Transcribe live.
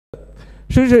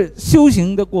所以是修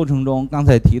行的过程中，刚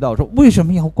才提到说为什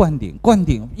么要灌顶？灌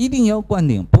顶一定要灌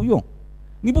顶？不用，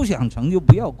你不想成就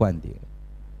不要灌顶，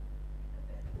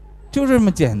就这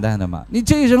么简单的嘛。你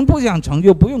这一生不想成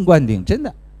就不用灌顶，真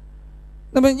的。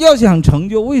那么要想成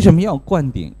就，为什么要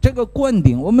灌顶？这个灌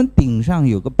顶，我们顶上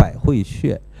有个百会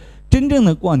穴，真正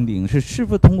的灌顶是师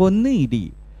父通过内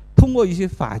力，通过一些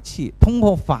法器，通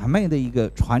过法脉的一个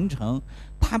传承，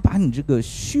他把你这个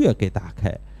穴给打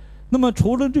开。那么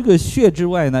除了这个穴之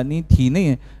外呢，你体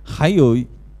内还有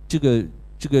这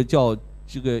个叫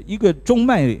这个一个中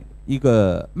脉一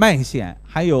个脉线，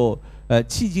还有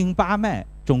气经八脉，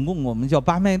总共我们叫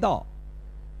八脉道。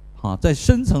在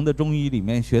深层的中医里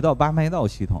面学到八脉道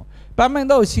系统。八脉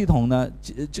道系统呢，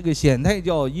这个显态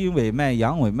叫阴尾脉、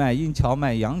阳尾脉、阴跷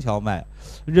脉、阳跷脉、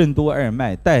任督二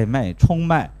脉、带脉、冲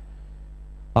脉，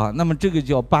那么这个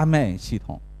叫八脉系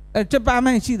统。这八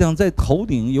脉系统在头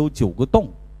顶有9个洞，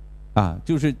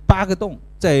就是8个洞，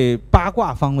在8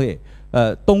卦方位，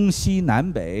东西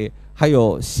南北，还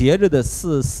有斜着的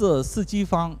四基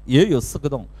方也有4个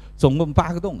洞，总共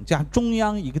8个洞，加中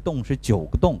央1个洞是9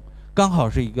个洞。刚好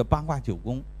是一个八卦9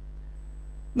宫。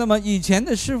那么以前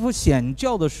的师傅显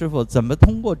教的师傅怎么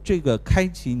通过这个开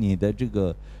启你的这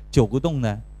个9个洞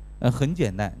呢？很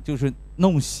简单，就是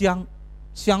弄香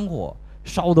火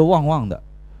烧得旺旺的，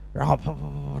然后啪啪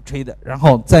啪吹的，然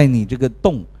后在你这个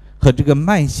洞和这个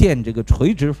脉线这个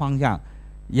垂直方向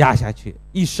压下去，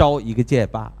一烧一个戒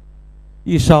疤，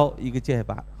一烧一个戒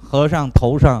疤，和尚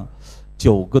头上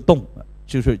9个洞。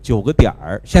就是9个点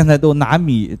儿，现在都拿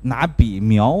笔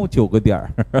描9个点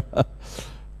儿。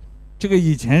这个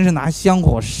以前是拿香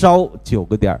火烧9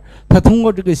个点儿，他通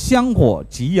过这个香火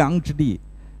极阳之力，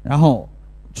然后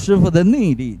师傅的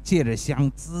内力借着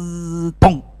香自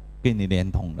动给你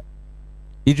连通了，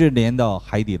一直连到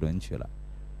海底轮去了。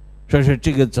这是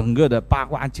这个整个的八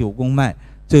卦9宫脉，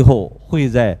最后会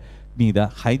在你的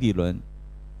海底轮，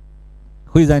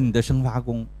会在你的生发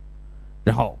宫。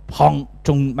然后砰，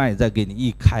中脉再给你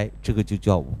一开，这个就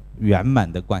叫圆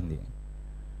满的灌顶，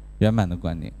圆满的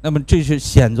灌顶。那么这是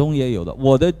显宗也有的。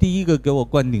我的第一个给我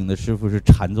灌顶的师傅是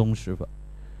禅宗师傅，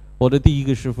我的第一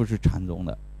个师傅是禅宗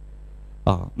的，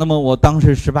那么我当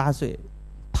时18岁，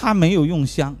他没有用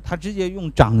香，他直接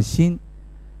用掌心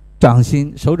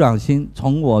手掌心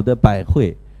从我的百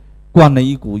会灌了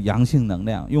一股阳性能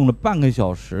量，用了半个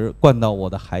小时灌到我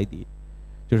的海底，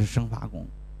就是生发宫。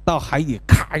到海底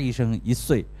咔一声一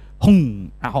碎，轰，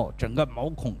然后整个毛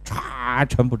孔唰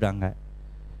全部张开。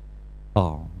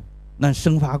那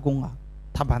生发宫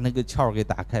他把那个窍给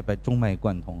打开，把中脉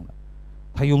贯通了。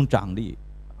他用掌力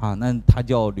那他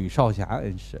叫吕少侠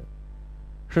恩师，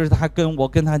是他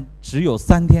跟他只有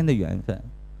3天的缘分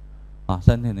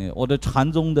3天的。我的禅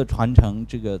宗的传承，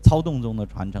这个操洞宗的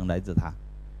传承来自他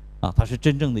他是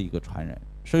真正的一个传人。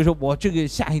所以说我这个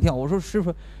吓一跳，我说师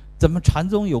傅，怎么禅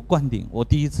宗有灌顶？我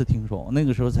第一次听说，那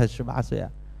个时候才18岁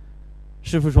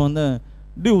师父说，那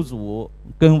6祖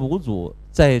跟5祖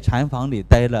在禅房里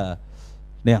待了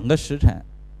2个时辰，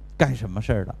干什么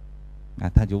事儿了？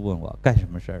他就问我干什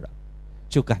么事儿了，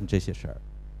就干这些事儿。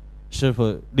师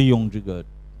父利用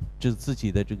自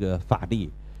己的这个法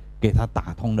力，给他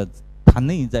打通了他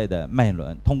内在的脉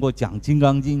轮，通过讲《金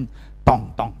刚经》，咚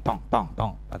咚咚咚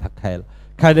咚，把它开了。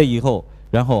开了以后，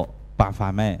然后把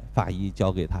法脉法医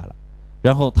交给他了，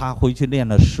然后他回去练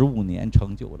了15年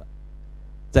成就了，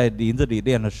在林子里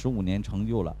练了15年成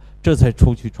就了，这才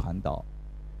出去传道。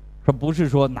说不是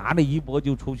说拿了衣钵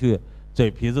就出去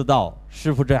嘴皮子道，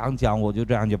师傅这样讲我就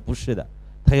这样讲，不是的，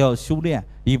他要修炼，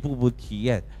一步步体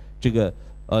验这个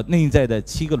内在的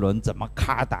7个轮怎么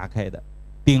咔打开的，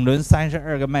顶轮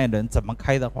32个脉轮怎么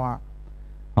开的花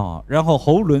然后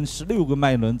喉轮16个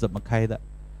脉轮怎么开的，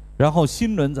然后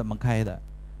心轮怎么开的，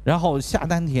然后下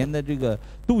丹田的这个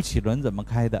肚脐轮怎么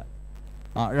开的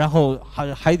然后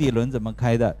海底轮怎么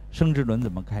开的，生殖轮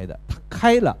怎么开的，它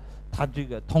开了，它这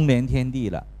个通连天地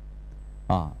了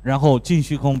然后进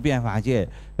虚空变法界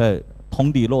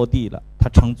同底落地了，他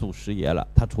成祖师爷了，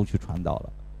他出去传道了。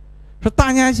说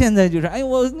大家现在就是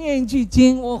我念一句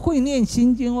经，我会念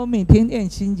心经，我每天念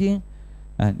心经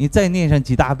你再念上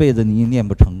几大辈子你也念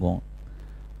不成功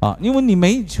因为你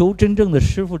没求真正的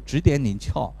师父指点你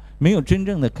窍，没有真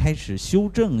正的开始修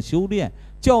正修炼，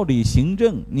教理行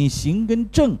正，你行跟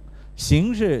正，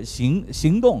行是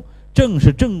行动，正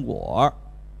是正果。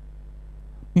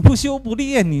你不修不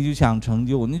练你就想成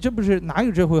就，你这不是哪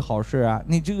有这回好事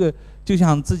你这个就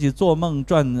像自己做梦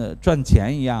赚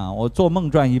钱一样，我做梦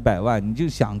赚100万，你就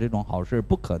想这种好事，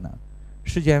不可能。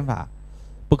世间法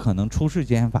不可能，出世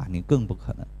间法你更不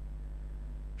可能。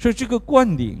所以这个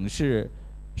灌顶是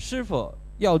师父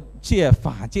要借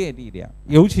法界力量，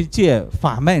尤其借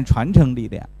法脉传承力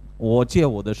量。我借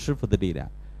我的师父的力量，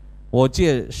我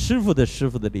借师父的师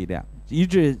父的力量，以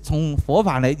致从佛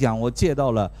法来讲，我借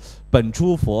到了本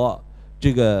初佛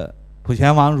这个普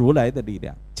贤王如来的力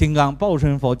量，金刚报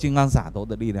身佛金刚萨埵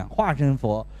的力量，化身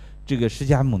佛这个释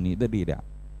迦牟尼的力量，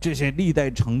这些历代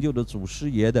成就的祖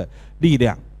师爷的力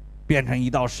量，变成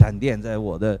一道闪电，在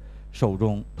我的手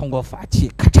中，通过法器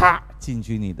咔嚓进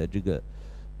去你的这个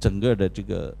整个的这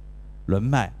个轮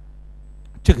脉，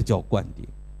这个叫灌顶，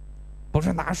不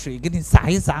是拿水给你洒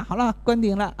一洒，好了，灌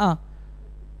顶了啊，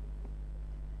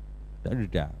不是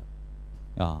这样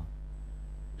啊，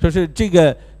说是这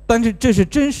个，但是这是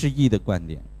真实意的灌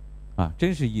顶啊，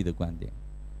真实意的灌顶。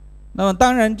那么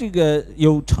当然，这个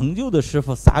有成就的师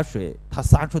傅洒水，他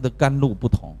洒出的甘露不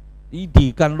同，一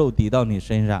滴甘露滴到你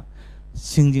身上，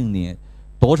清净你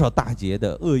多少大劫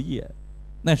的恶业，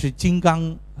那是金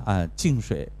刚净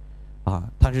水啊，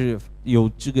它是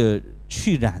有这个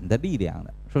去染的力量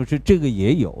的，说是这个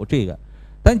也有这个。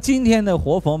但今天的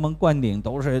活佛们灌顶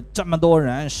都是这么多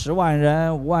人，10万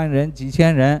人、5万人、几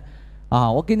千人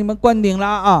啊，我给你们灌顶了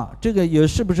啊，这个也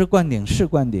是不是灌顶？是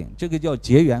灌顶，这个叫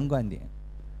结缘灌顶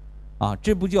啊，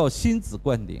这不叫亲子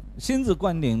灌顶。亲子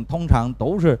灌顶通常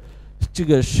都是这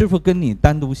个师父跟你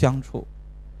单独相处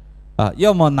啊，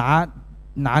要么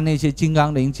拿那些金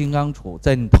刚铃、金刚杵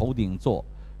在你头顶做，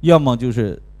要么就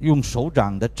是用手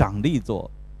掌的掌力做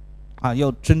啊，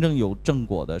要真正有正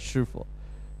果的师父。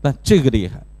那这个厉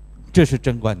害，这是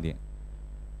真灌顶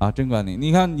啊，真灌顶。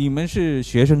你看你们是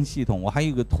学生系统，我还有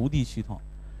一个徒弟系统。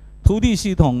徒弟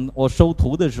系统我收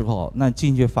徒的时候，那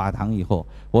进去法堂以后，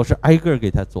我是挨个给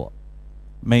他做，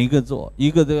每一个做一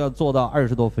个都要做到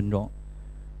20多分钟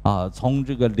啊，从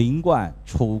这个灵灌、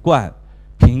杵灌、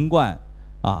瓶灌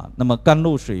啊，那么甘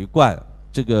露水灌，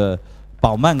这个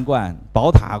宝曼灌、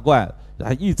宝塔灌，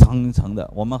一层一层的，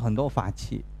我们很多法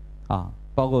器啊，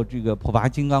包括这个普拔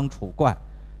金刚杵灌，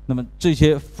那么这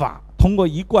些法通过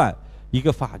一灌一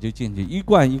个法就进去，一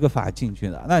灌一个法进去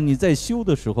了。那你在修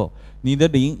的时候，你的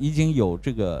灵已经有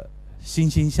这个心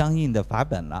心相印的法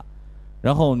本了，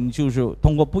然后你就是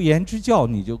通过不言之教，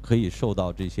你就可以受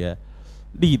到这些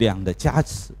力量的加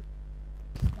持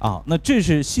啊。那这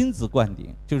是心子灌顶，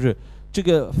就是这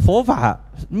个佛法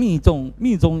密宗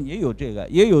也有这个，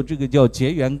也有这个叫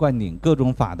结缘灌顶，各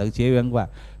种法的结缘灌，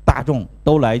大众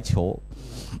都来求。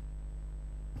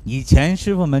以前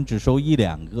师傅们只收1、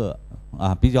2个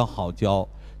啊，比较好教。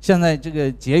现在这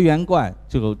个结缘灌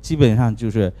就基本上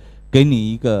就是给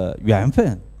你一个缘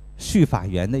分，续法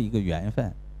缘的一个缘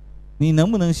分，你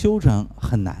能不能修成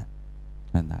很难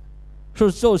很难。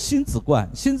说受心子灌，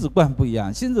心子灌不一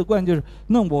样，心子灌就是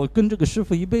那我跟这个师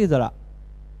傅一辈子了。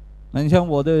那你像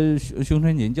我的熊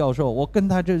春锦教授，我跟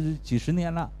他这几十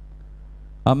年了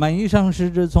啊，满意上师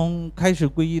这从开始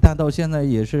皈依他到现在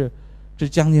也是这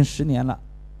将近10年了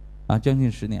啊，将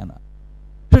近10年了。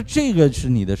这个是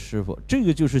你的师傅，这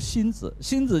个就是心子。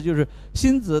心子就是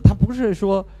心子，他不是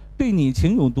说对你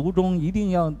情有独钟，一定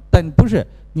要，但不是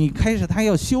你开始他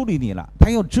要修理你了，他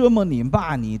要折磨你、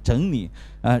骂你、整你，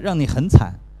让你很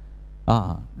惨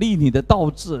啊，立你的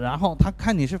道志，然后他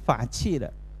看你是法器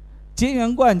的。结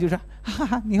缘观就是哈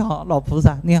哈，你好，老菩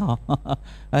萨，你好，哈哈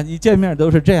啊，一见面都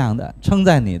是这样的，称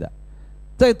赞你的，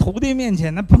在徒弟面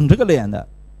前那捧着个脸的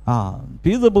啊，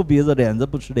鼻子不鼻子，脸子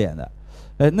不吃脸的。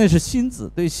那是心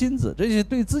子，对心子，这些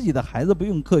对自己的孩子不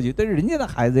用客气，对人家的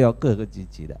孩子要客客气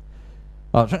气的，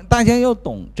啊，大家要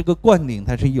懂这个灌顶，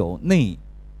它是有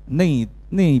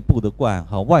内部的灌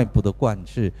和外部的灌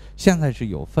是现在是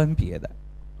有分别的，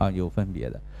啊，有分别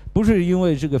的，不是因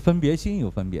为这个分别心有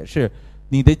分别，是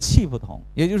你的气不同，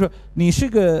也就是说你是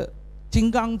个金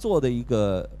刚做的一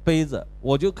个杯子，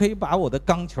我就可以把我的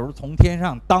钢球从天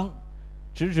上当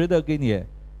直直的给你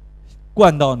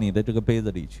灌到你的这个杯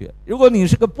子里去。如果你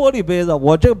是个玻璃杯子，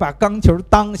我这把钢球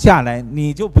当下来，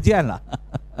你就不见了，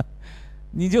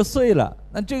你就碎了。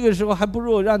那这个时候还不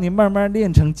如让你慢慢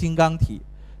练成金刚体，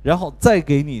然后再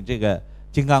给你这个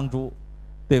金刚珠，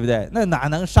对不对？那哪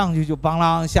能上去就邦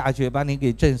啷下去把你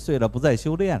给震碎了，不再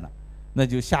修炼了，那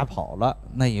就吓跑了，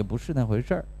那也不是那回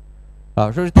事儿啊。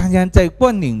所以大家在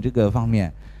灌顶这个方面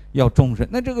要重视。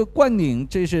那这个灌顶，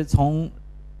这是从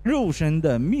肉身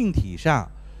的命体上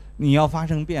你要发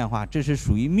生变化，这是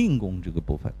属于命宫这个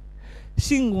部分。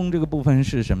性宫这个部分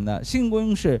是什么呢？性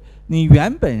宫是你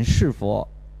原本是佛，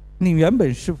你原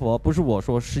本是佛，不是我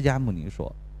说，释迦牟尼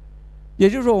说。也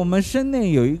就是说，我们身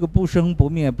内有一个不生不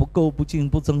灭、不垢不净、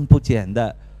不增不减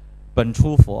的本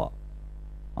初佛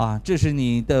啊，这是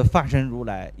你的法身如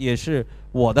来，也是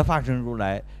我的法身如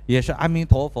来，也是阿弥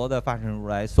陀佛的法身如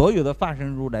来，所有的法身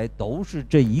如来都是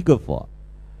这一个佛。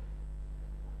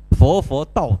佛佛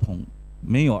道同，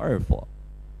没有二佛。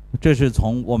这是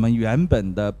从我们原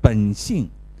本的本性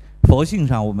佛性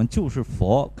上，我们就是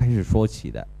佛开始说起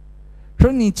的。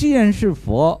说你既然是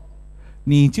佛，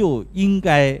你就应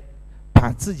该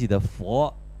把自己的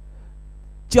佛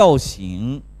叫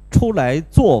醒出来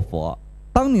做佛。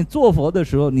当你做佛的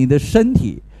时候，你的身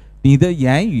体、你的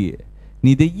言语、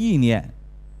你的意念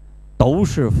都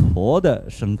是佛的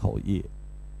身口意。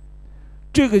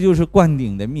这个就是灌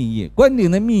顶的密意。灌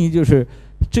顶的密意就是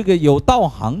这个有道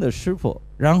行的师傅，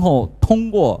然后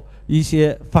通过一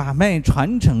些法脉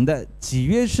传承的集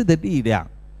约式的力量，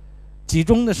集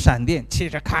中的闪电，气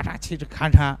着咔嚓，气着咔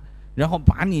嚓，然后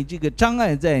把你这个障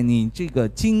碍在你这个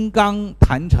金刚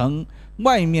坛城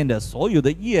外面的所有的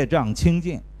业障清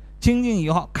净，清净以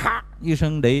后，咔一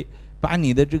声雷，把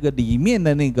你的这个里面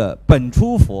的那个本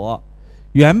初佛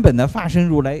原本的法身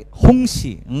如来轰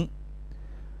醒。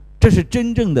这是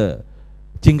真正的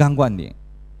金刚灌顶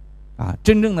啊，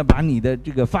真正的把你的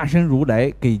这个法身如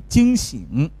来给惊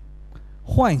醒、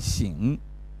唤醒。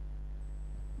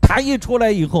他一出来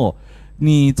以后，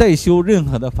你再修任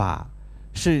何的法，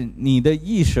是你的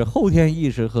意识、后天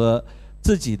意识和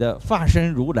自己的法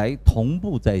身如来同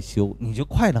步在修，你就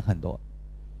快乐很多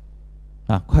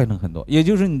啊，快乐很多。也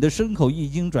就是你的身口意已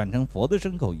经转成佛的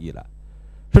身口意了。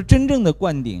说真正的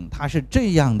灌顶，它是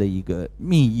这样的一个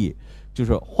密意，就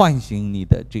是唤醒你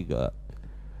的这个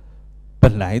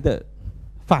本来的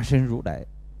法身如来。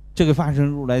这个法身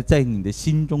如来在你的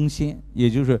心中心，也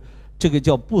就是这个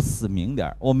叫不死明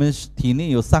点。我们体内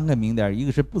有3个明点，一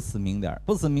个是不死明点，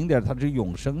不死明点它是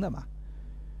永生的嘛，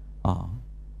啊，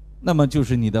那么就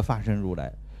是你的法身如来。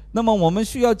那么我们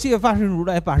需要借法身如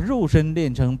来把肉身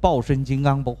练成报身金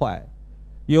刚不坏。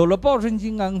有了报身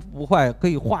金刚不坏，可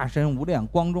以化身无量，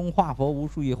光中化佛无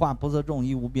数亿，化菩萨众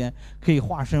亦无边，可以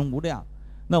化身无量。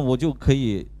那我就可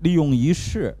以利用一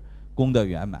世功德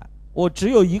圆满。我只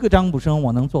有一个张卜生，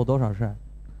我能做多少事？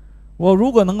我如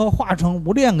果能够化成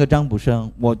无量个张卜生，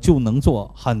我就能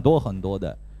做很多很多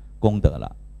的功德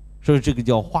了。所以这个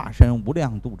叫化身无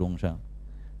量度众生，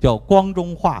叫光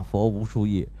中化佛无数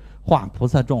亿，化菩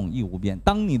萨众亦无边。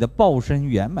当你的报身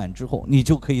圆满之后，你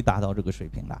就可以达到这个水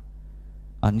平了。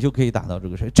啊，你就可以达到这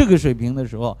个水平的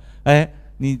时候，哎，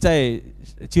你在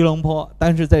吉隆坡，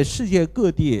但是在世界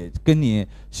各地跟你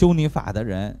修你法的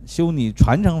人，修你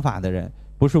传承法的人，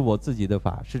不是我自己的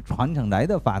法，是传承来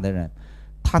的法的人，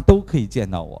他都可以见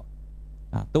到我，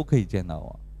啊，都可以见到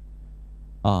我，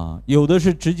啊，有的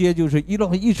是直接就是一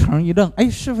程一愣，哎，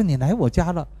师傅你来我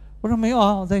家了，我说没有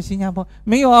啊，我在新加坡，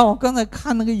没有啊，我刚才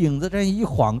看那个影子，这一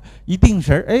晃一定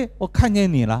神，哎，我看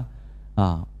见你了，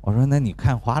啊，我说那你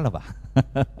看花了吧。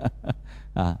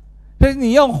啊，这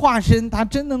你要化身，他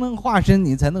真的能化身，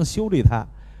你才能修理他，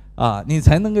啊，你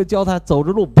才能够教他走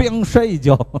着路不要摔一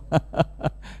跤。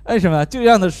为什么？就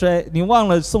让他摔，你忘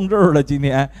了送咒了，今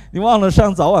天你忘了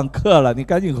上早晚课了，你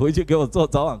赶紧回去给我做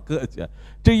早晚课去。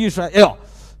这一摔，哎呦，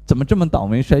怎么这么倒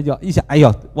霉摔跤？一想，哎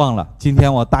呦，忘了，今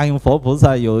天我答应佛菩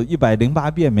萨有108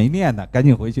遍没念呢，赶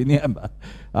紧回去念吧。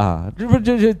啊，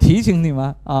这是提醒你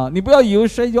吗？啊，你不要以为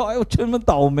摔跤，哎呦，这么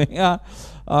倒霉啊！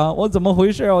啊，我怎么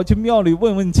回事？我去庙里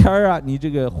问问签儿啊！你这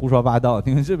个胡说八道，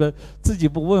你们是不是自己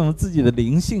不问问自己的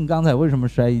灵性？刚才为什么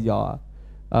摔一跤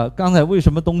啊？刚才为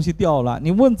什么东西掉了？你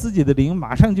问自己的灵，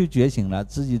马上就觉醒了，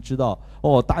自己知道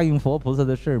哦，答应佛菩萨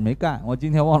的事儿没干，我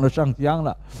今天忘了上香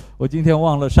了，我今天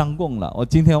忘了上供了，我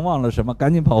今天忘了什么，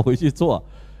赶紧跑回去做，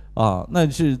啊，那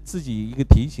是自己一个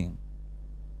提醒。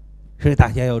所以大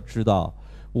家要知道，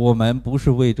我们不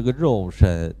是为这个肉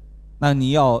身。那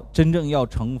你要真正要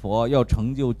成佛，要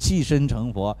成就寄身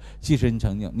成佛、寄身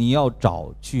成就，你要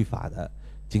找具法的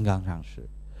金刚上师，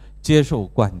接受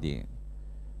灌顶，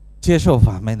接受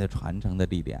法脉的传承的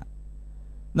力量。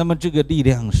那么这个力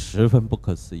量十分不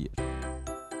可思议。